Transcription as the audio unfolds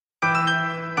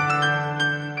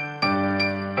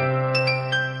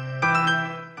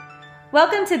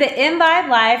Welcome to the Imbibe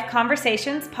Live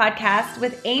Conversations podcast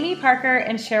with Amy Parker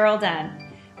and Cheryl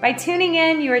Dunn. By tuning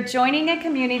in, you are joining a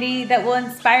community that will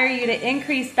inspire you to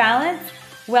increase balance,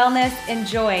 wellness, and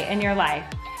joy in your life.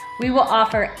 We will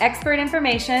offer expert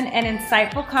information and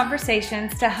insightful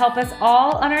conversations to help us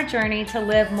all on our journey to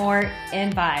live more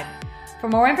in vibe. For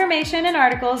more information and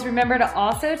articles, remember to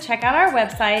also check out our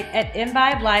website at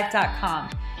imbibelife.com.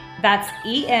 That's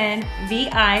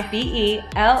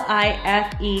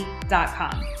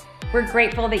ENVIBELIFE.com. We're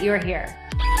grateful that you are here.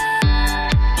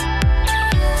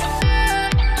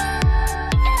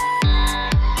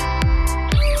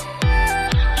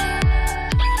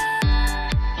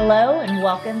 Hello and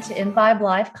welcome to Imbibe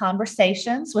Life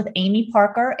Conversations with Amy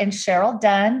Parker and Cheryl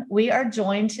Dunn. We are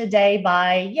joined today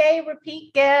by,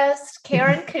 repeat guest,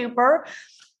 Karen Cooper.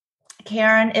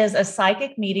 Karen is a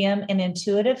psychic medium and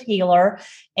intuitive healer.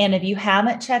 And if you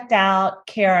haven't checked out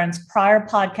Karen's prior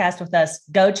podcast with us,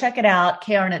 go check it out.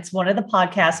 Karen, it's one of the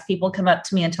podcasts people come up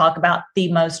to me and talk about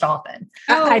the most often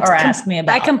or ask me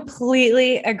about. I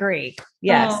completely agree.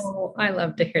 Yes. Oh, I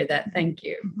love to hear that. Thank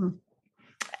you. Mm-hmm.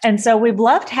 And so we've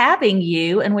loved having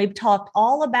you, and we've talked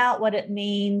all about what it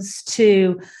means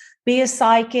to be a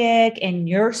psychic and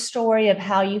your story of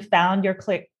how you found your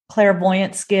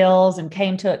clairvoyant skills and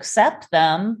came to accept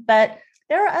them. But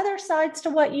there are other sides to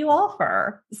what you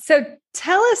offer. So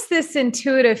tell us this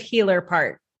intuitive healer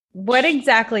part. What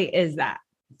exactly is that?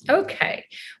 Okay.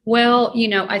 Well,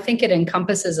 I think it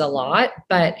encompasses a lot,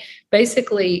 but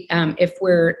basically, if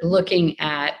we're looking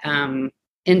at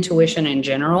intuition in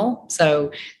general,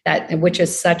 so that, which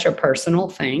is such a personal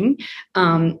thing,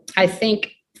 I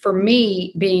think for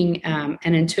me, being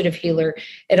an intuitive healer,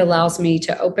 it allows me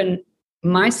to open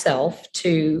myself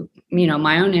to,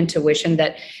 my own intuition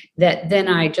that then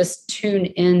I just tune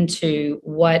into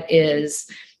what is,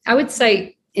 I would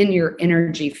say, in your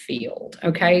energy field.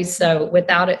 Okay. So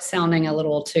without it sounding a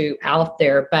little too out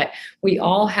there, but we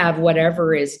all have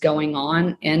whatever is going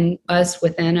on in us,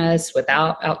 within us,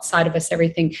 outside of us,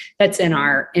 everything that's in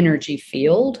our energy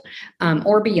field,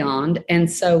 or beyond.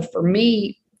 And so for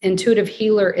me, intuitive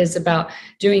healer is about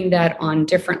doing that on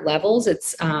different levels.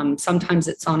 It's sometimes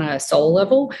it's on a soul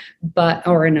level,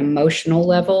 or an emotional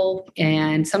level,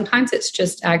 and sometimes it's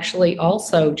just actually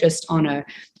also just on a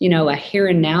here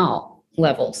and now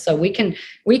level. So we can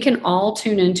all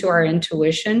tune into our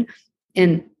intuition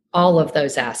in all of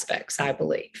those aspects, I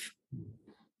believe.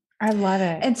 I love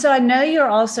it. And so I know you're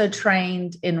also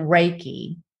trained in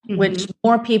Reiki, which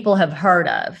more people have heard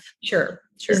of. Sure.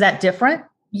 Is that different?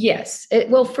 Yes.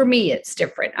 Well, for me, it's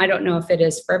different. I don't know if it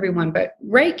is for everyone, but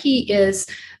Reiki is,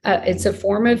 it's a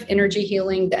form of energy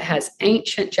healing that has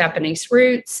ancient Japanese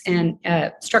roots and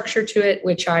structure to it,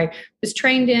 which I was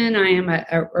trained in. I am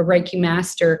a Reiki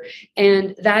master,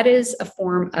 and that is a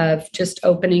form of just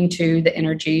opening to the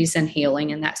energies and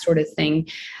healing and that sort of thing.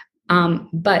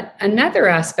 But another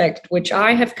aspect, which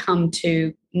I have come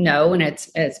to know, and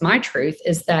it's my truth,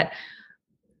 is that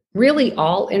really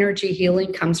all energy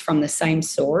healing comes from the same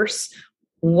source,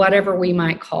 whatever we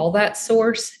might call that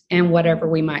source and whatever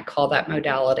we might call that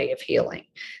modality of healing.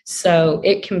 So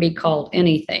it can be called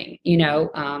anything,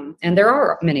 and there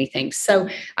are many things. So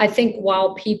I think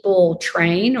while people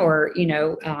train or,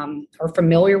 are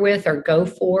familiar with or go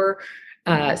for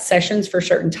sessions for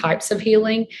certain types of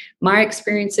healing, my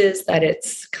experience is that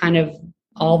it's kind of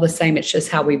all the same. It's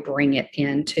just how we bring it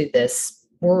into this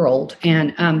world.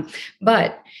 And,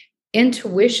 but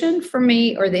intuition for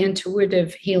me, or the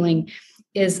intuitive healing,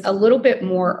 is a little bit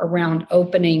more around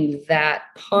opening that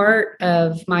part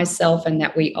of myself and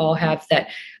that we all have, that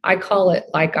I call it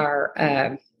like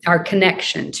our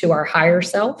connection to our higher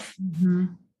self. Mm-hmm.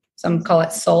 Some call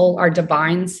it soul, our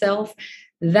divine self.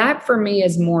 That for me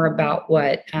is more about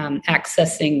what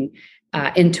accessing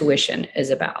intuition is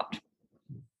about.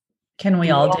 Can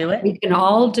we all do it? We can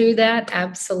all do that.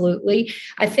 Absolutely.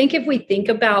 I think if we think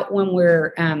about when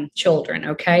we're children,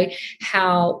 okay,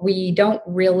 how we don't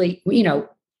really,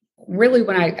 really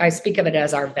when I speak of it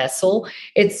as our vessel,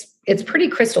 it's pretty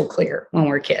crystal clear when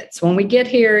we're kids. When we get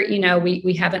here,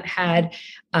 we haven't had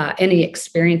any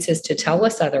experiences to tell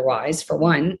us otherwise, for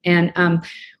one. And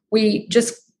we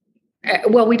just,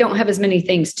 we don't have as many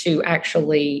things to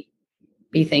actually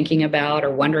be thinking about or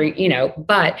wondering,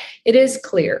 but it is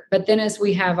clear. But then as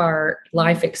we have our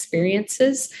life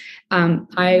experiences,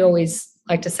 I always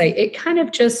like to say it kind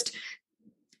of just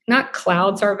not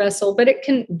clouds our vessel, but it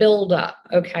can build up.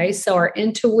 Okay. So our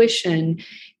intuition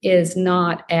is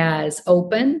not as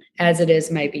open as it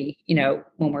is maybe,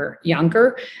 when we're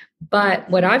younger. But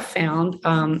what I've found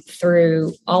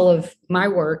through all of my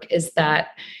work is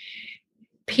that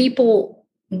people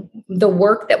the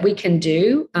work that we can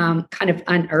do, kind of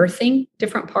unearthing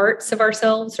different parts of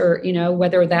ourselves, or,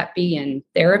 whether that be in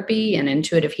therapy and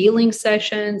intuitive healing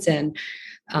sessions and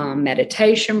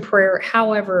meditation, prayer,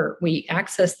 however we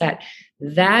access that,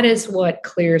 that is what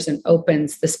clears and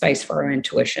opens the space for our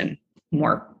intuition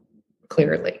more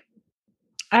clearly.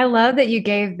 I love that you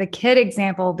gave the kid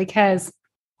example, because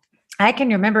I can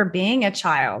remember being a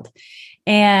child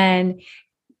and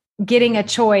getting a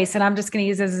choice. And I'm just going to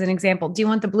use this as an example. Do you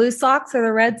want the blue socks or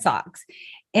the red socks?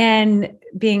 And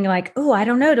being like, oh, I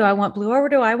don't know. Do I want blue or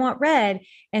do I want red?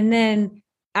 And then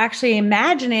actually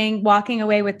imagining walking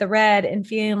away with the red and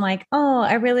feeling like, oh,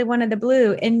 I really wanted the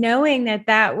blue. And knowing that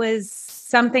that was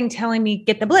something telling me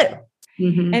get the blue.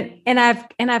 Mm-hmm. And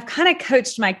I've kind of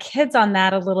coached my kids on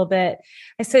that a little bit.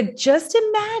 I said, just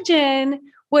imagine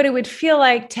what it would feel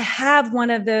like to have one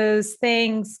of those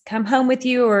things come home with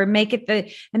you, or make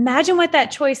it imagine what that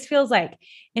choice feels like.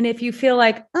 And if you feel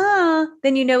like,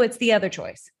 then it's the other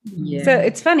choice. Yeah. So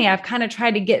it's funny. I've kind of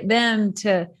tried to get them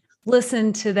to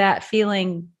listen to that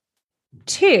feeling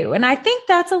too. And I think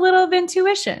that's a little of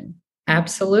intuition.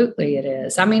 Absolutely, it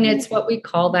is. I mean, it's what we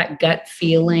call that gut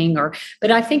feeling,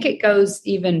 but I think it goes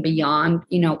even beyond,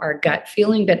 our gut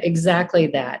feeling, but exactly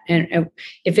that. And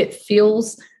if it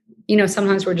feels,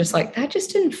 sometimes we're just like, that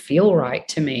just didn't feel right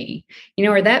to me,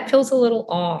 or that feels a little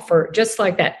off, or just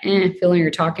like that feeling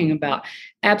you're talking about.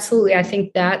 Absolutely. I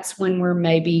think that's when we're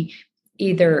maybe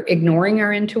either ignoring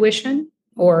our intuition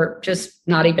or just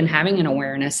not even having an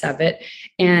awareness of it.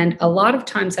 And a lot of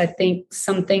times I think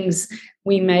some things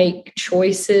we make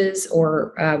choices,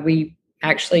 or we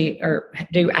actually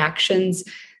do actions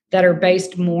that are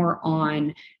based more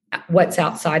on what's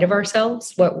outside of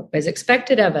ourselves, what is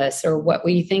expected of us, or what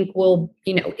we think will,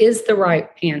 is the right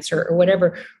answer, or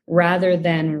whatever, rather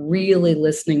than really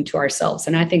listening to ourselves.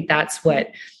 And I think that's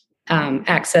what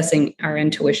accessing our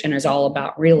intuition is all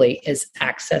about, really, is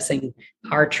accessing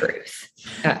our truth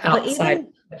outside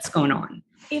what's going on.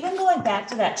 Even going back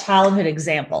to that childhood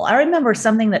example, I remember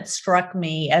something that struck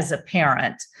me as a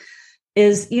parent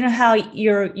is, how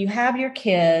you have your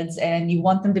kids and you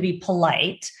want them to be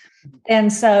polite.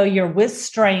 And so you're with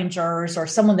strangers or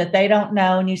someone that they don't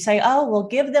know, and you say, oh, well,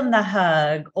 give them the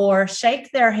hug or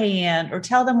shake their hand or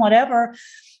tell them whatever.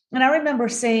 And I remember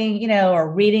seeing,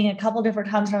 or reading a couple of different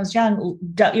times when I was young,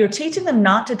 you're teaching them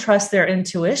not to trust their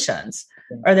intuitions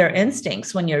or their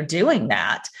instincts when you're doing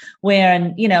that.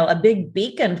 When, a big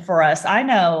beacon for us, I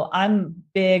know I'm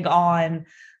big on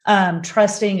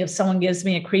trusting. If someone gives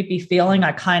me a creepy feeling,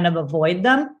 I kind of avoid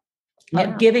them.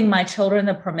 Yeah. Giving my children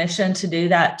the permission to do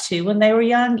that too when they were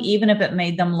young, even if it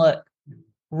made them look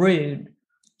rude.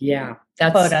 Yeah.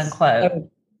 That's quote unquote.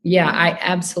 Yeah, I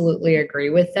absolutely agree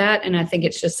with that. And I think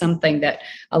it's just something that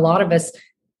a lot of us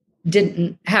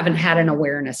haven't had an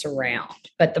awareness around.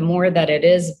 But the more that it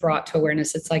is brought to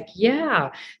awareness, it's like,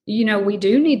 yeah, we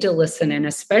do need to listen. And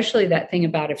especially that thing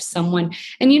about if someone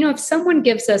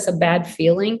gives us a bad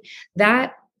feeling,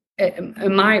 that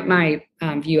my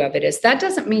view of it is that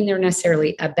doesn't mean they're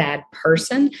necessarily a bad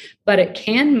person, but it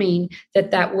can mean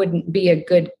that wouldn't be a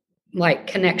good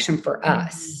connection for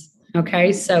us.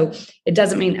 Okay. So it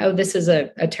doesn't mean, oh, this is a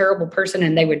terrible person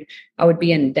and I would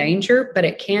be in danger, but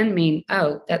it can mean,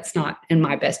 oh, that's not in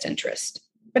my best interest.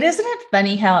 But isn't it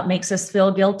funny how it makes us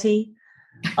feel guilty?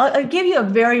 I'll give you a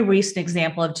very recent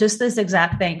example of just this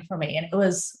exact thing for me. And it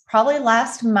was probably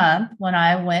last month when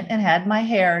I went and had my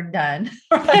hair done.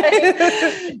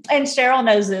 Right? And Cheryl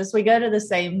knows this. We go to the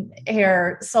same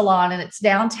hair salon and it's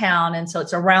downtown. And so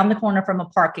it's around the corner from a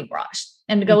parking garage.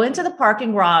 And to go into the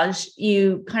parking garage,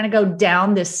 you kind of go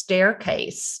down this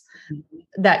staircase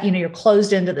that, you're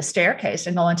closed into the staircase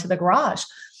and go into the garage.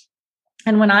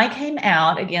 And when I came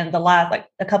out again,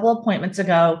 a couple of appointments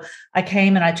ago, I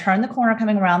came and I turned the corner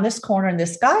coming around this corner, and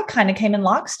this guy kind of came in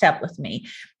lockstep with me.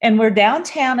 And we're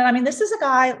downtown. And I mean, this is a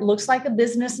guy, looks like a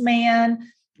businessman,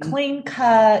 clean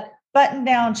cut, button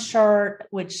down shirt,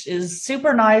 which is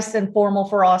super nice and formal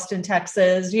for Austin,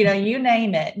 Texas, you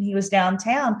name it. And he was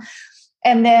downtown.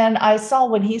 And then I saw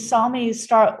when he saw me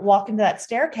start walking to that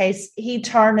staircase, he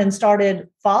turned and started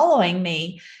following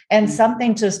me. And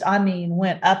something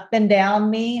went up and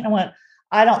down me. And I went,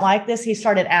 I don't like this. He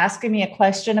started asking me a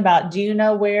question about, do you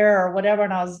know where or whatever?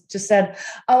 And I was just said,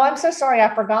 oh, I'm so sorry.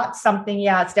 I forgot something.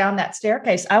 Yeah, it's down that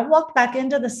staircase. I walked back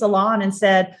into the salon and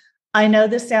said, I know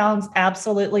this sounds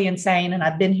absolutely insane. And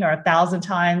I've been here 1,000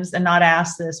 times and not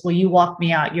asked this. Will you walk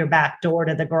me out your back door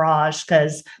to the garage?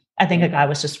 Because I think a guy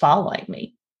was just following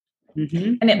me.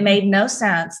 Mm-hmm. And it made no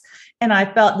sense. And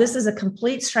I felt this is a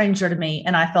complete stranger to me.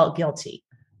 And I felt guilty.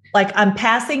 like I'm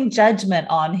passing judgment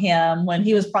on him when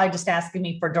he was probably just asking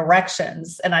me for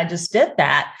directions. And I just did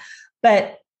that.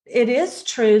 But it is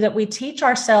true that we teach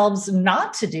ourselves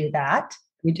not to do that.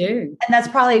 We do. And that's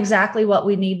probably exactly what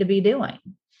we need to be doing.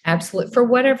 Absolutely. For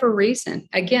whatever reason,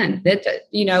 again, that,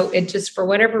 it just, for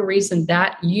whatever reason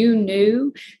that you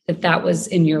knew that was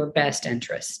in your best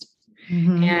interest.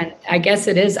 Mm-hmm. And I guess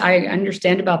it is, I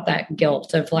understand about that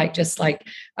guilt of like, just like,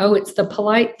 oh, it's the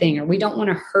polite thing, or we don't want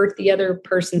to hurt the other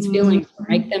person's mm-hmm. feelings or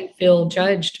make them feel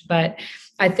judged. But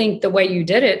I think the way you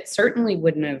did it certainly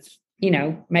wouldn't have,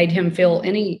 made him feel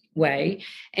any way.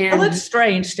 And it looks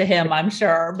strange to him, I'm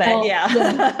sure, but well,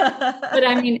 yeah. But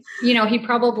I mean, he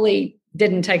probably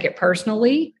didn't take it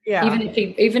personally. Yeah.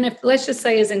 Even if let's just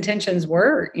say his intentions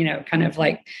were, kind of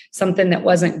like something that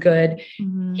wasn't good,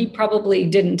 mm-hmm. he probably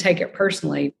didn't take it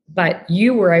personally, but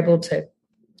you were able to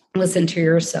listen to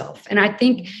yourself. And I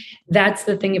think that's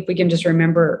the thing, if we can just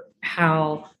remember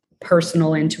how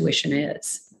personal intuition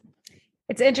is.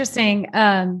 It's interesting.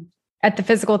 At the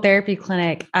physical therapy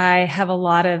clinic, I have a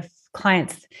lot of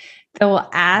clients that will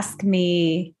ask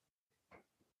me,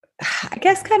 I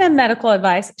guess, kind of medical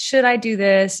advice. Should I do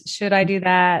this? Should I do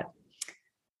that?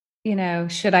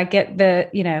 Should I get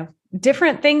the,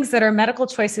 different things that are medical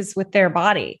choices with their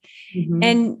body? Mm-hmm.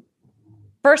 And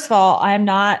first of all, I'm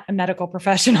not a medical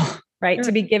professional, right? Sure.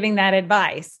 To be giving that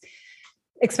advice,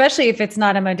 especially if it's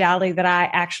not a modality that I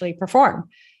actually perform.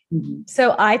 Mm-hmm.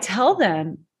 So I tell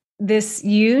them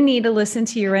you need to listen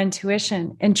to your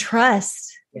intuition and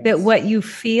trust that what you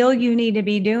feel you need to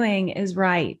be doing is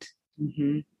right.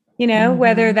 Mm-hmm. Mm-hmm.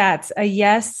 Whether that's a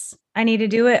yes, I need to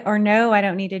do it, or no, I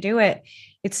don't need to do it.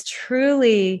 It's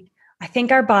truly, I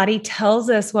think our body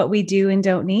tells us what we do and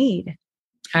don't need.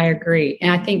 I agree. And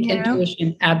I think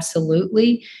intuition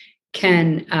absolutely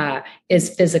is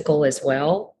physical as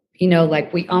well.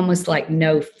 Like we almost like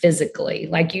know physically,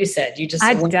 like you said,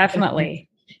 definitely.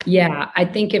 Yeah. I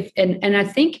think and I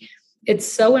think it's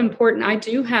so important. I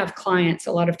do have clients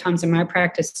a lot of times in my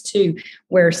practice too,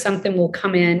 where something will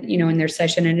come in, in their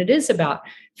session, and it is about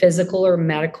physical or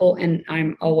medical. And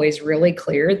I'm always really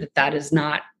clear that is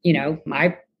not,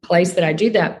 my place that I do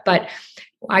that. But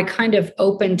I kind of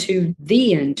open to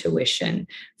the intuition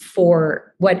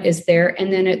for what is there.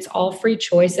 And then it's all free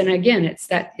choice. And again,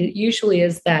 it usually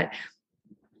is that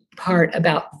part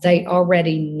about they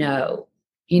already know.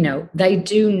 They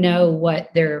do know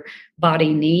what their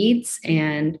body needs.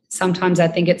 And sometimes I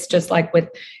think it's just like with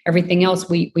everything else,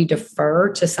 we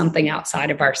defer to something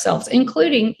outside of ourselves,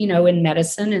 including, in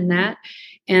medicine and that.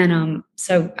 And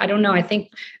so I don't know. I think,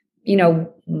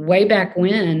 way back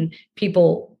when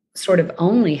people sort of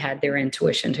only had their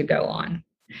intuition to go on.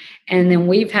 And then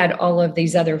we've had all of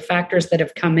these other factors that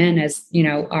have come in as,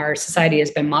 our society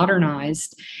has been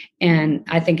modernized. And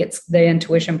I think it's the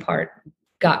intuition part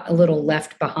got a little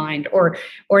left behind or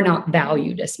not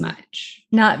valued as much.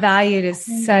 Not valued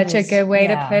is such a good way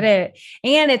to put it.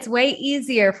 And it's way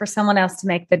easier for someone else to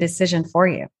make the decision for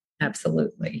you.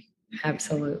 Absolutely.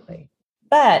 Absolutely.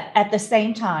 But at the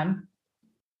same time,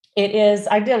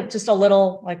 I did just a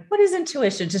little, like, what is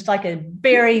intuition? Just like a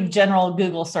very general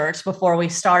Google search before we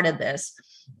started this.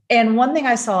 And one thing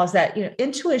I saw is that,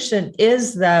 intuition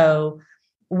is, though,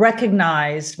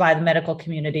 recognized by the medical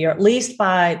community, or at least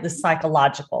by the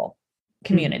psychological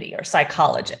community or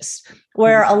psychologists,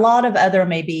 where a lot of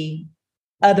maybe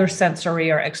other sensory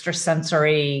or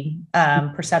extrasensory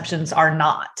perceptions are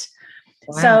not.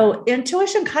 Wow. So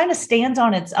intuition kind of stands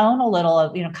on its own a little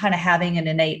of, kind of having an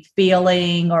innate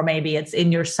feeling, or maybe it's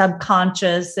in your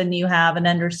subconscious and you have an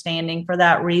understanding for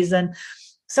that reason.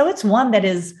 So it's one that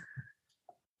is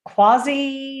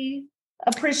quasi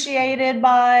appreciated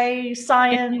by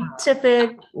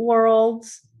scientific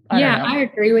worlds. I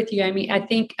agree with you. I mean, I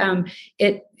think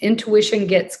intuition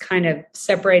gets kind of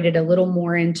separated a little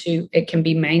more into, it can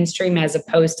be mainstream as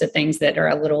opposed to things that are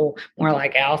a little more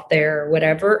like out there or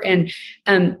whatever. And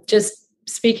just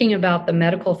speaking about the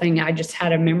medical thing, I just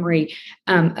had a memory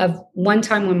of one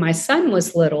time when my son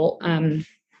was little.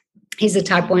 He's a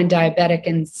type 1 diabetic.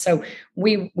 And so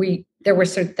there were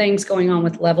some things going on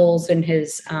with levels in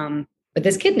his with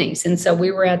his kidneys. And so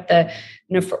we were at the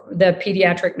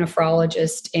pediatric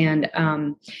nephrologist, and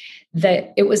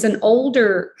that it was an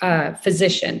older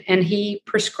physician, and he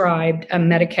prescribed a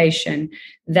medication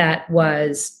it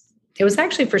was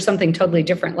actually for something totally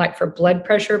different, like for blood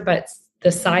pressure, but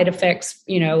the side effects,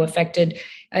 affected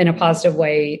in a positive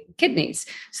way, kidneys.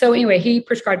 So anyway, he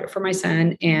prescribed it for my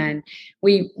son and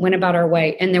we went about our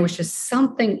way. And there was just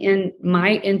something in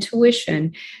my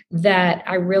intuition that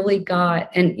I really got.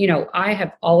 And, I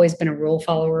have always been a rule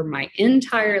follower my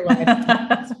entire life,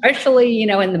 especially,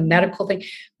 in the medical thing.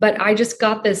 But I just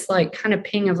got this like kind of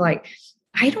ping of like,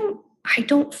 I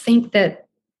don't think that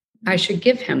I should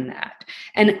give him that.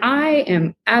 And I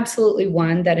am absolutely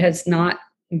one that has not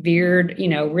veered,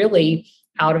 really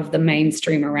out of the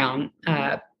mainstream around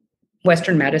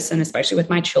Western medicine, especially with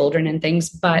my children and things.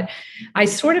 But I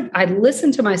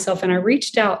listened to myself and I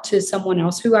reached out to someone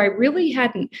else who I really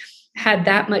hadn't had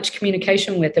that much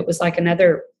communication with. It was like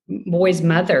another boy's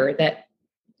mother that,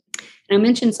 and I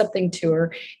mentioned something to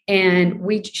her and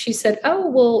she said, oh,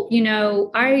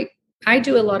 well, I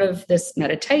do a lot of this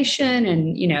meditation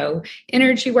and,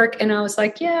 energy work. And I was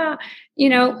like, yeah,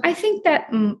 I think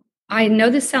that I know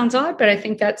this sounds odd, but I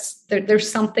think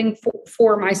there's something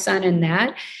for my son in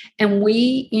that. And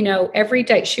we, every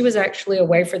day, she was actually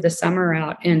away for the summer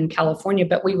out in California,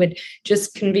 but we would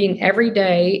just convene every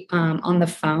day on the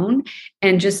phone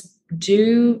and just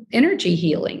do energy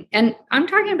healing. And I'm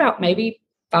talking about maybe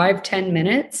 5-10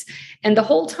 minutes. And the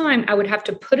whole time I would have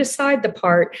to put aside the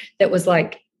part that was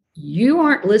like, you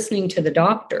aren't listening to the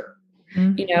doctor.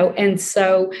 And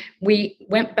so we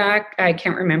went back, I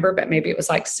can't remember, but maybe it was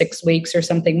like 6 weeks or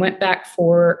something, went back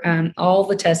for all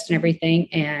the tests and everything.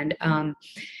 And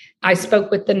I spoke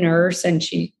with the nurse and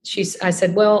I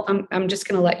said, well, I'm just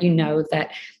going to let you know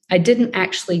that I didn't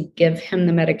actually give him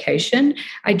the medication.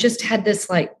 I just had this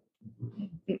like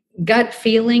gut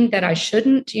feeling that I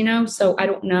shouldn't, so I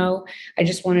don't know. I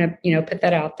just want to, put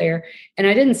that out there. And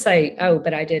I didn't say, oh,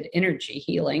 but I did energy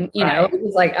healing, Right. It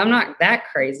was like, I'm not that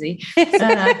crazy.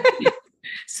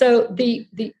 So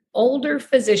the older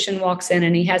physician walks in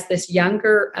and he has this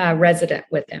younger resident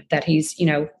with him that he's,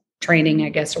 training, I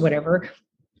guess, or whatever.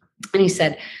 And he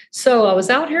said, so I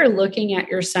was out here looking at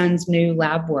your son's new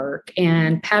lab work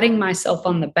and patting myself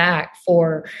on the back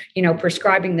for,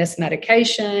 prescribing this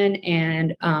medication.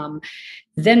 And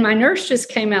then my nurse just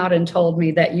came out and told me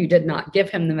that you did not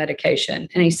give him the medication.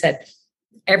 And he said,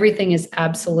 everything is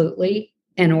absolutely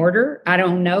in order. I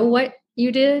don't know what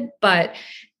you did, but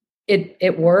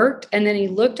it worked. And then he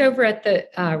looked over at the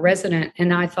resident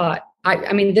and I thought,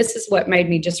 I mean, this is what made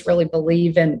me just really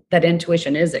believe in that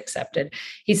intuition is accepted.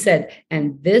 He said,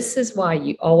 and this is why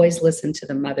you always listen to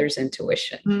the mother's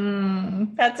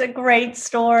intuition. That's a great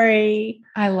story.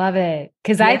 I love it.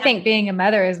 Because I think being a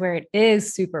mother is where it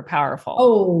is super powerful.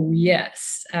 Oh,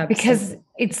 yes. Absolutely. Because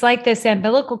it's like this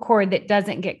umbilical cord that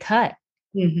doesn't get cut.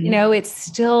 Mm-hmm. It's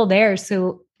still there.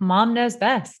 So mom knows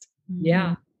best.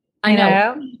 Yeah. I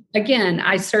know. Again,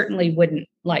 I certainly wouldn't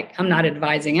I'm not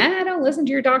advising, don't listen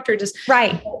to your doctor. Just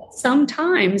right.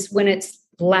 Sometimes when it's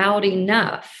loud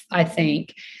enough, I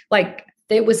think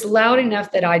it was loud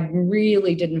enough that I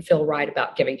really didn't feel right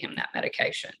about giving him that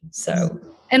medication. So,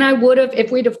 and I would have,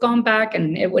 if we'd have gone back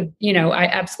and it would, I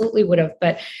absolutely would have,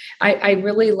 but I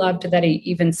really loved that he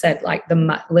even said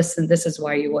listen, this is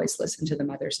why you always listen to the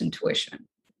mother's intuition.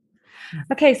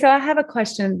 Okay. So I have a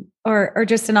question or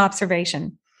just an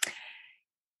observation.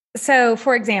 So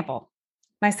for example,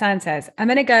 my son says, I'm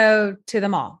going to go to the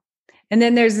mall. And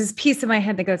then there's this piece of my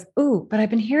head that goes, ooh, but I've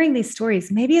been hearing these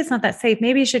stories. Maybe it's not that safe.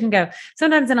 Maybe you shouldn't go.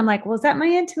 Sometimes then I'm like, well, is that my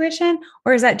intuition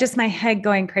or is that just my head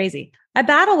going crazy? I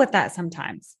battle with that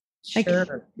sometimes.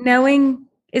 Sure. Knowing,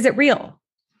 is it real?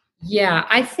 Yeah,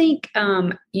 I think,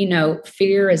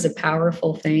 fear is a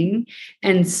powerful thing.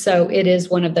 And so it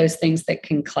is one of those things that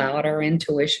can cloud our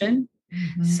intuition.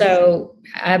 Mm-hmm. So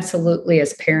absolutely,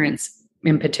 as parents,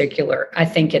 in particular, I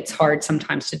think it's hard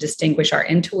sometimes to distinguish our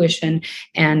intuition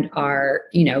and our,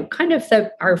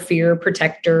 our fear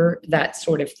protector, that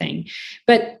sort of thing.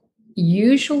 But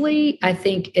usually I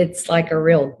think it's like a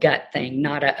real gut thing,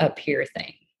 not a up here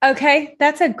thing. Okay.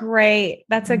 That's a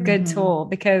good tool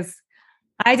because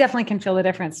I definitely can feel the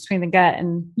difference between the gut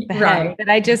and the head, but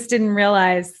I just didn't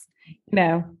realize,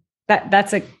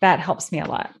 that helps me a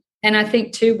lot. And I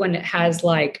think too, when it has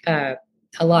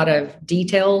a lot of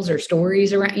details or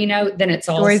stories around, then it's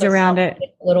all stories around it.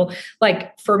 A little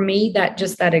for me,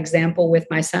 that example with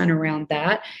my son around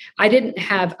that, I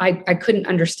couldn't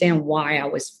understand why I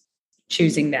was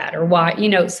choosing that or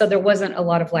why, so there wasn't a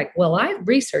lot of I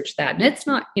researched that and it's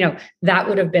not, that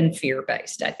would have been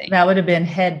fear-based. I think that would have been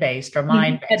head-based or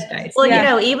mind-based. Head-based.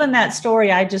 Well, even that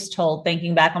story I just told,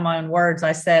 thinking back on my own words,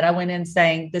 I said, I went in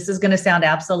saying, this is going to sound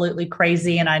absolutely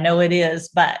crazy. And I know it is,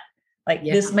 but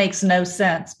this makes no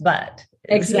sense, but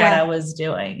it's what I was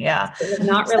doing. Yeah. It's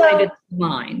not related to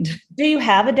mind. Do you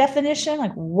have a definition?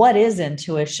 What is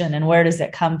intuition and where does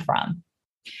it come from?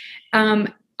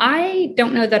 I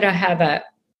don't know that I have a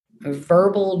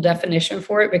verbal definition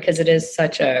for it because it is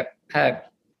such a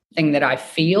thing that I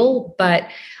feel. But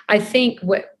I think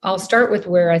I'll start with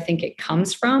where I think it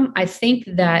comes from. I think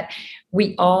that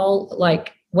we all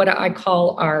like what I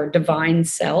call our divine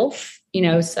self,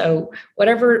 so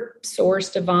whatever source,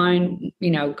 divine,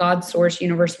 God, source,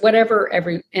 universe, whatever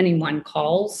anyone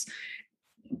calls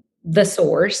the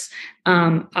source.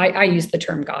 I use the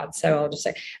term God, so I'll just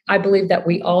say, I believe that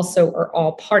we also are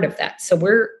all part of that. So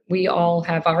we all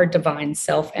have our divine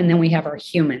self, and then we have our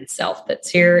human self that's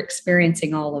here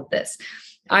experiencing all of this.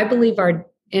 I believe our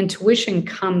intuition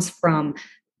comes from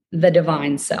the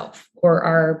divine self or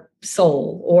our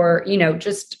soul or,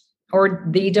 or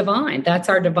the divine. That's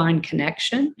our divine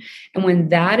connection. And when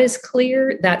that is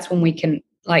clear, that's when we can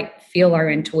feel our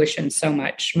intuition so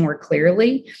much more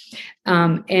clearly.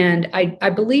 And I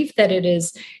believe that it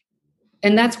is,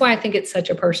 and that's why I think it's such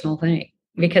a personal thing,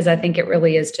 because I think it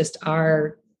really is just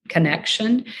our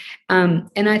connection. And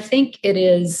I think it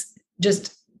is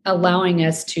just allowing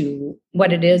us to,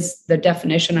 what it is, the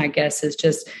definition, I guess, is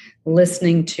just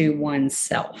listening to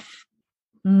oneself.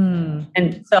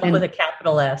 And self with a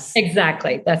capital S.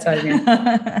 Exactly. That's what I mean.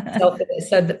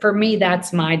 So for me,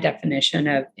 that's my definition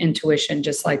of intuition,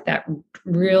 just like that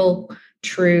real,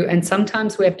 true. And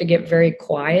sometimes we have to get very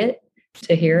quiet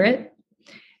to hear it.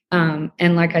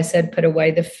 And like I said, put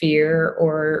away the fear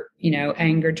or,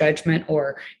 anger, judgment,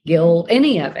 or guilt,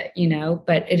 any of it,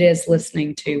 but it is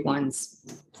listening to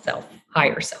one's self,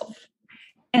 higher self.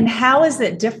 And how is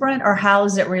it different, or how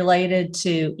is it related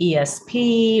to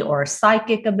ESP or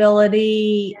psychic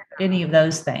ability, any of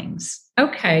those things?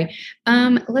 Okay.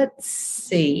 Let's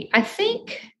see. I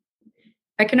think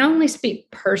I can only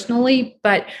speak personally,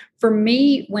 but for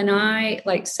me, when I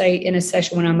say in a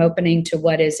session, when I'm opening to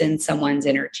what is in someone's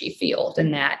energy field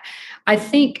and that, I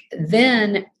think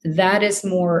then that is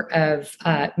more of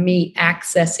me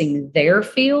accessing their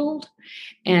field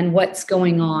and what's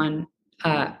going on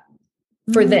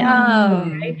for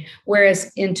them. Right?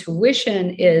 Whereas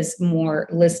intuition is more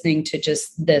listening to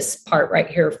just this part right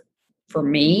here for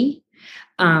me,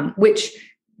 which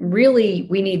really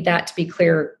we need that to be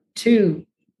clear to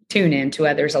tune in to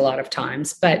others a lot of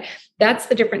times. But that's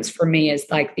the difference for me, is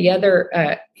the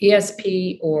other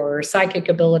ESP or psychic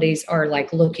abilities are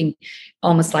looking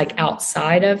almost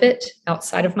outside of it,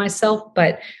 outside of myself,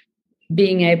 but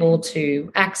being able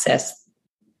to access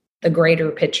the greater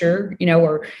picture,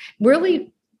 or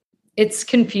really it's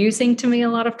confusing to me a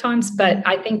lot of times, but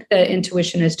I think the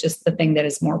intuition is just the thing that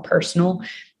is more personal,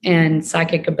 and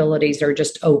psychic abilities are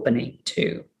just opening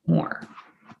to more.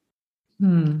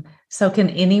 So can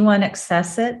anyone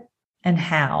access it, and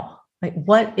how?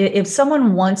 What if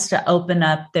someone wants to open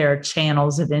up their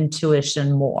channels of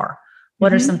intuition more?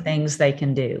 What are some things they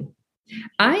can do?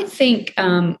 I think,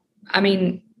 I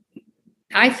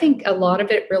think a lot of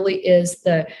it really is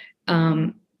the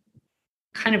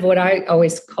kind of what I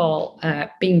always call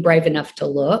being brave enough to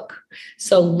look.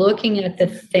 So looking at the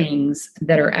things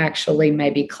that are actually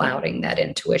maybe clouding that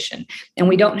intuition. And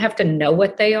we don't have to know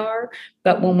what they are,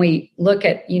 but when we look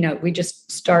at, we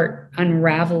just start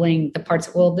unraveling the parts,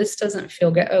 this doesn't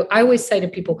feel good. I always say to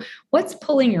people, what's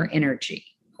pulling your energy?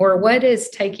 Or what is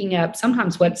taking up,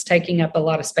 sometimes what's taking up a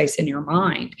lot of space in your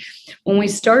mind. When we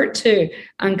start to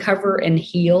uncover and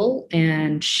heal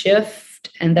and shift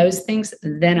and those things,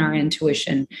 then our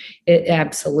intuition, it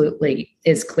absolutely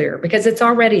is clear, because it's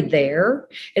already there.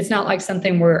 It's not like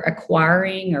something we're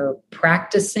acquiring or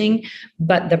practicing,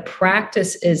 but the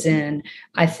practice is in,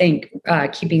 I think,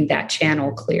 keeping that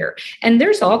channel clear. And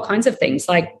there's all kinds of things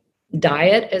like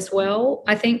diet as well,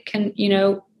 I think can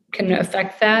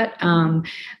affect that.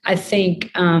 I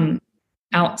think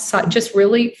outside, just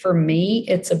really for me,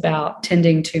 it's about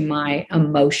tending to my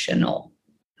emotional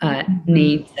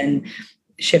needs, and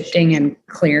shifting and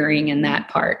clearing, and that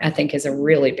part I think is a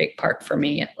really big part for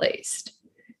me, at least.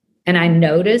 And I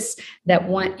notice that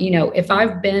if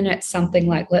I've been at something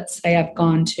let's say I've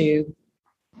gone to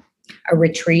a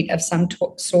retreat of some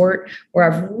sort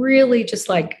where I've really just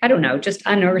just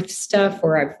unearthed stuff,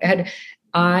 or I've had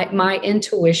my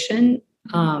intuition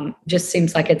just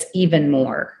seems like it's even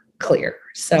more clear.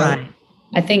 So right.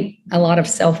 I think a lot of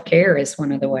self-care is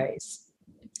one of the ways.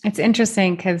 It's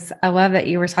interesting because I love that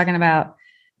you were talking about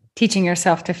teaching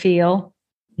yourself to feel,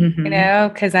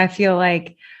 because I feel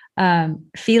like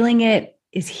feeling it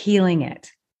is healing it.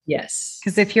 Yes.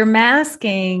 Because if you're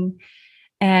masking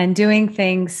and doing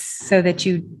things so that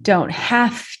you don't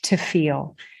have to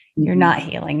feel, you're not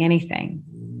healing anything,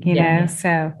 you know?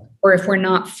 So, or if we're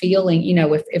not feeling,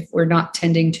 if we're not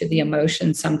tending to the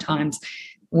emotion, sometimes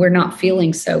we're not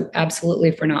feeling. So absolutely,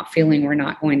 if we're not feeling, we're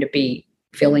not going to be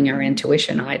feeling our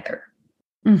intuition either.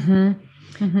 Mm-hmm.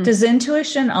 Mm-hmm. Does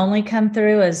intuition only come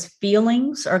through as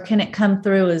feelings, or can it come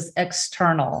through as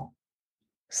external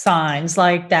signs,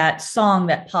 like that song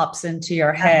that pops into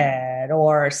your head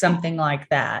or something like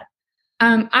that?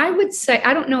 I would say,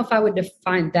 I don't know if I would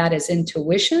define that as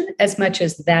intuition as much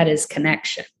as that is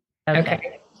connection.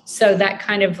 Okay. So that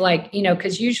kind of like,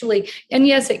 because usually, and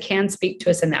yes, it can speak to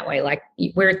us in that way. Like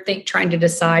we're trying to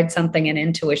decide something, and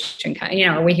intuition,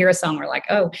 or we hear a song, we're like,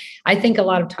 oh, I think a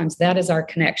lot of times that is our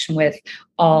connection with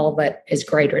all that is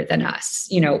greater than us,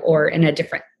 or in a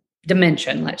different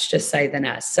dimension, let's just say, than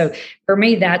us. So for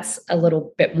me, that's a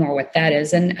little bit more what that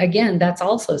is. And again, that's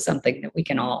also something that we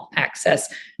can all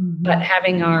access, but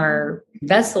having our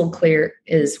vessel clear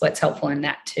is what's helpful in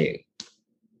that too.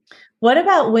 What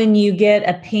about when you get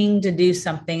a ping to do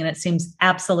something and it seems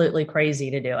absolutely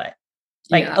crazy to do it?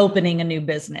 Like opening a new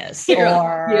business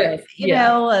or,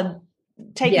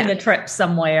 taking a trip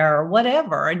somewhere or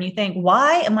whatever. And you think,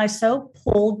 why am I so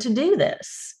pulled to do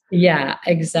this? Yeah,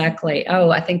 exactly.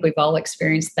 Oh, I think we've all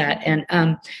experienced that. And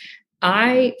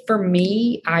for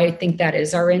me, I think that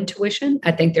is our intuition.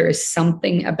 I think there is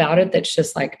something about it that's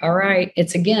just like, all right,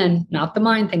 it's again, not the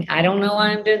mind thing. I don't know why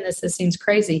I'm doing this. This seems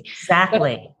crazy.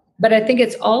 Exactly. But I think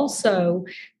it's also,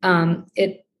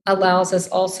 it allows us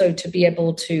also to be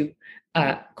able to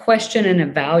question and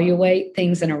evaluate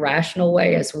things in a rational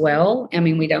way as well. I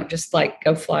mean, we don't just like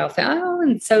go fly off,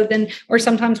 and so then, or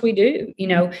sometimes we do,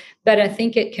 but I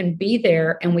think it can be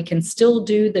there and we can still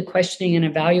do the questioning and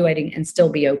evaluating and still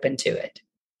be open to it.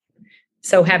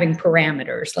 So having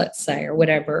parameters, let's say, or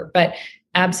whatever, but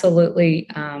absolutely.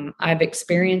 I've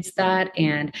experienced that.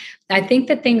 And I think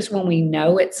that things, when we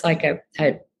know it's like a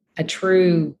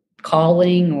true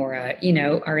calling or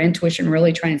our intuition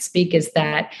really trying to speak, is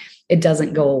that it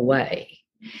doesn't go away.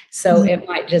 So it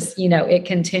might just, it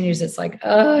continues. It's like,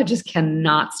 oh, I just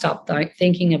cannot stop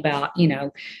thinking about,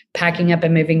 packing up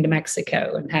and moving to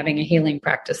Mexico and having a healing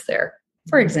practice there,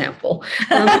 for example.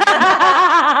 But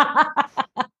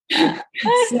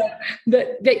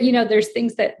there's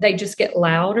things that they just get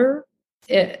louder.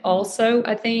 It also,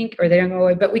 I think, or they don't go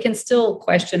away, but we can still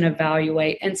question,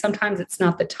 evaluate. And sometimes it's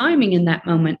not the timing in that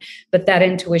moment, but that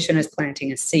intuition is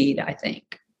planting a seed, I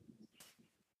think.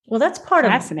 Well, that's part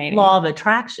of law of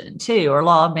attraction too, or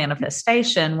law of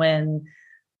manifestation, when,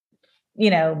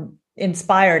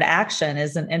 inspired action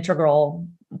is an integral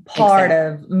part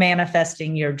of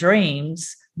manifesting your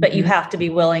dreams, but you have to be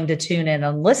willing to tune in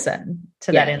and listen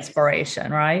to that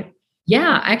inspiration, right?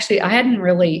 Yeah, actually, I hadn't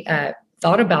really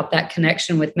thought about that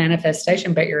connection with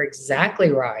manifestation, but you're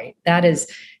exactly right. That is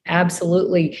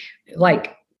absolutely,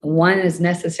 like, one is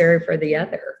necessary for the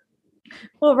other.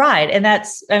 Well, right. And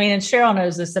and Cheryl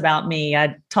knows this about me.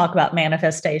 I talk about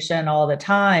manifestation all the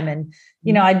time. And,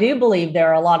 I do believe there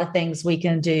are a lot of things we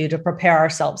can do to prepare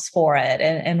ourselves for it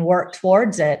and work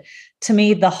towards it. To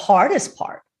me, the hardest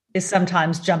part is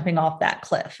sometimes jumping off that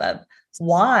cliff of,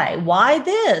 why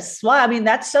this? Why? I mean,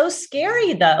 that's so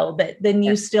scary though, but then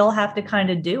you still have to kind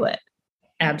of do it.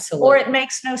 Absolutely. Or it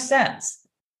makes no sense.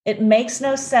 It makes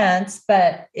no sense,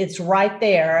 but it's right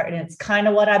there. And it's kind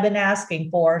of what I've been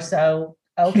asking for. So,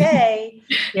 okay,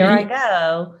 here I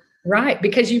go. Right.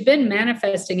 Because you've been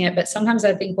manifesting it. But sometimes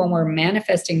I think when we're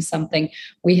manifesting something,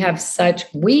 we have such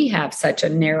a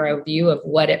narrow view of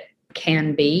what it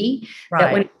can be,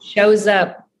 that when it shows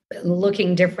up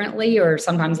looking differently, or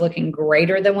sometimes looking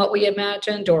greater than what we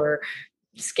imagined, or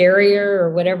scarier,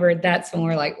 or whatever, that's when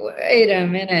we're like, wait a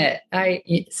minute.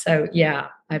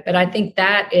 But I think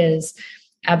that is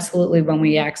absolutely when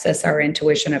we access our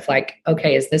intuition of like,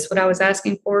 okay, is this what I was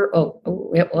asking for?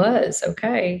 Oh, it was.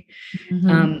 Okay.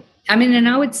 Mm-hmm. And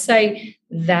I would say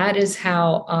that is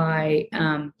how I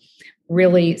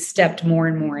really stepped more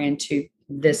and more into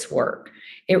this work.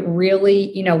 It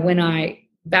really,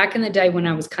 back in the day when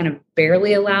I was kind of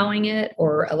barely allowing it,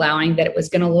 or allowing that it was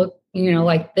going to look,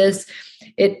 like this,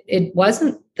 it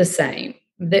wasn't the same.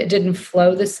 It didn't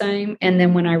flow the same. And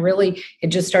then when it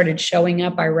just started showing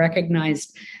up, I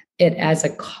recognized it as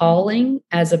a calling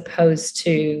as opposed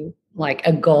to like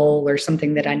a goal or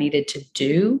something that I needed to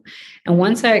do. And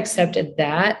once I accepted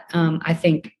that, I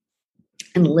think,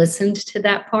 and listened to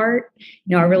that part,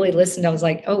 I really listened. I was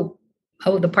like, oh,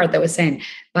 the part that was saying,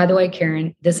 by the way,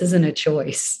 Karen, this isn't a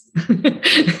choice.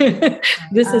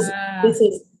 This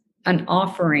is an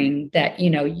offering that,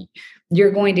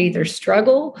 you're going to either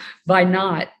struggle by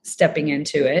not stepping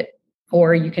into it,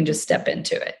 or you can just step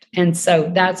into it. And so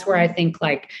that's where I think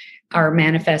like our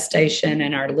manifestation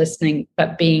and our listening,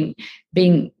 but being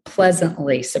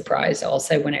pleasantly surprised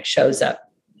also when it shows up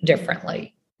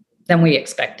differently than we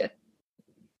expected.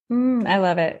 I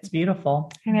love it. It's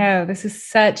beautiful. I know this is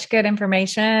such good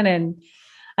information. And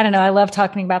I don't know, I love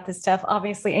talking about this stuff.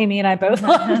 Obviously, Amy and I both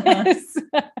love this.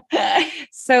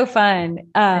 So fun.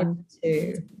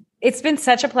 It's been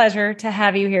such a pleasure to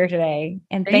have you here today.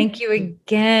 And thank you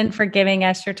again for giving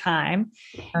us your time.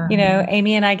 You know,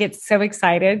 Amy and I get so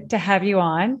excited to have you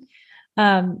on.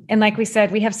 And like we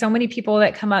said, we have so many people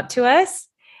that come up to us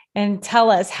and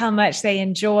tell us how much they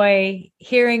enjoy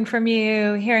hearing from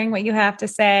you, hearing what you have to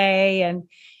say. And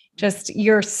just,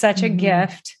 you're such a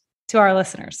gift to our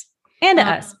listeners and to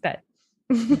us. But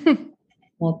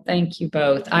well, thank you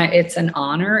both. It's an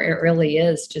honor. It really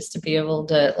is, just to be able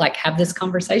to like have this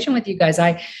conversation with you guys.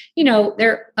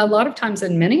 There a lot of times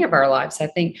in many of our lives, I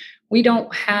think we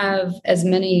don't have as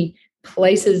many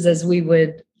places as we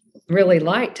would really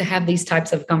like to have these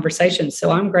types of conversations.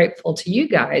 So I'm grateful to you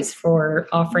guys for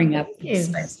offering up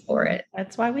space for it.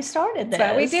 That's why we started this.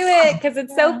 That's why we do it, because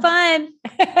it's so fun.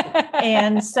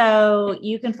 And so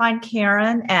you can find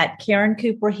Karen at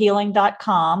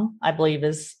KarenCooperHealing.com, I believe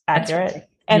is accurate. Right.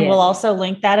 And we'll also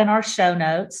link that in our show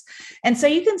notes. And so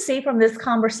you can see from this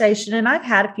conversation, and I've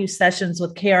had a few sessions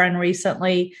with Karen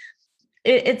recently,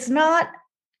 it's not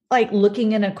like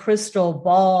looking in a crystal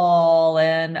ball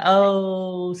and,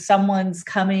 someone's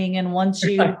coming and wants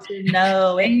you to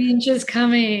know. Angels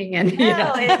coming. And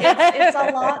it's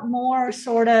a lot more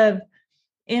sort of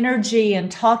energy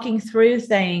and talking through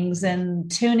things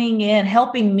and tuning in,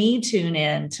 helping me tune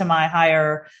in to my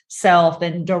higher self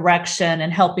and direction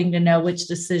and helping to know which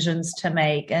decisions to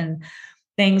make and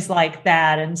things like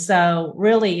that. And so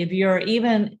really, if you're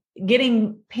even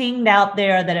getting pinged out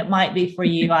there that it might be for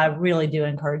you, I really do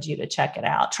encourage you to check it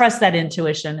out. Trust that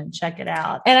intuition and check it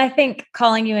out. And I think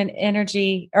calling you an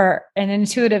energy or an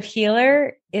intuitive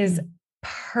healer is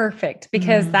perfect,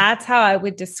 because that's how I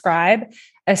would describe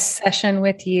a session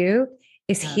with you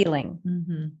is healing.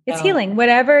 It's healing.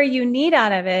 Whatever you need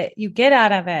out of it, you get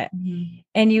out of it.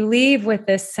 And you leave with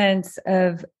this sense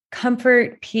of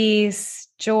comfort, peace,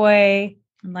 joy.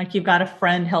 And like you've got a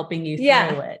friend helping you through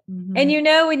it. And you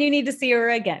know when you need to see her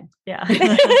again.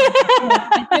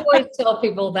 I always tell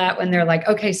people that when they're like,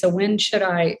 okay, so when should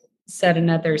I set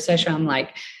another session? I'm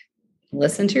like,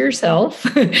 listen to yourself.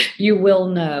 You will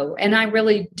know. And I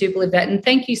really do believe that. And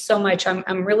thank you so much.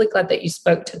 I'm really glad that you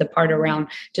spoke to the part around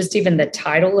just even the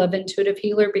title of intuitive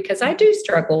healer, because I do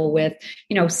struggle with,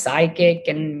 psychic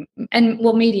and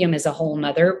medium is a whole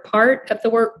nother part of the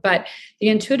work. But the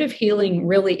intuitive healing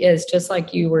really is just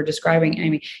like you were describing,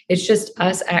 Amy. It's just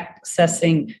us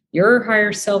accessing your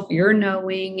higher self, your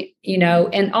knowing,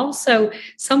 and also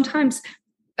sometimes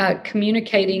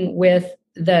communicating with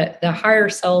the higher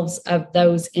selves of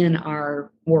those in our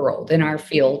world, in our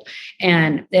field,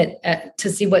 and to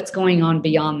see what's going on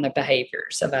beyond the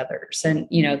behaviors of others. And,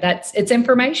 it's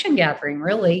information gathering,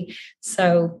 really.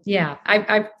 So,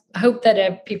 I hope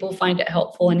that people find it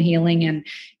helpful and healing. And,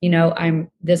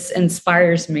 this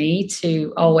inspires me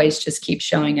to always just keep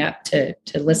showing up to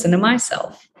listen to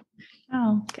myself.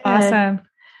 Oh, good. Awesome.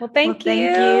 Well, thank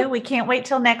you. We can't wait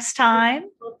till next time.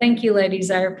 Well, thank you, ladies.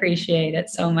 I appreciate it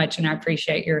so much. And I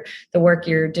appreciate the work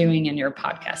you're doing in your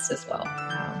podcast as well.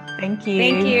 Oh, thank you.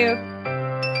 Thank you.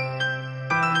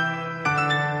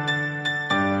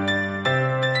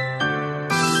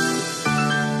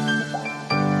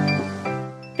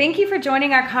 Thank you for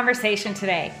joining our conversation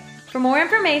today. For more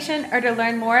information or to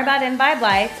learn more about InVibe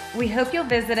Life, we hope you'll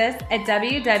visit us at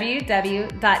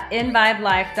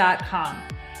www.invibelife.com.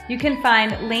 You can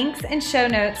find links and show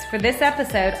notes for this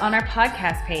episode on our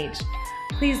podcast page.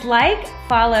 Please like,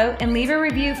 follow, and leave a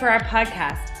review for our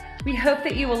podcast. We hope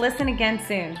that you will listen again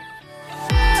soon.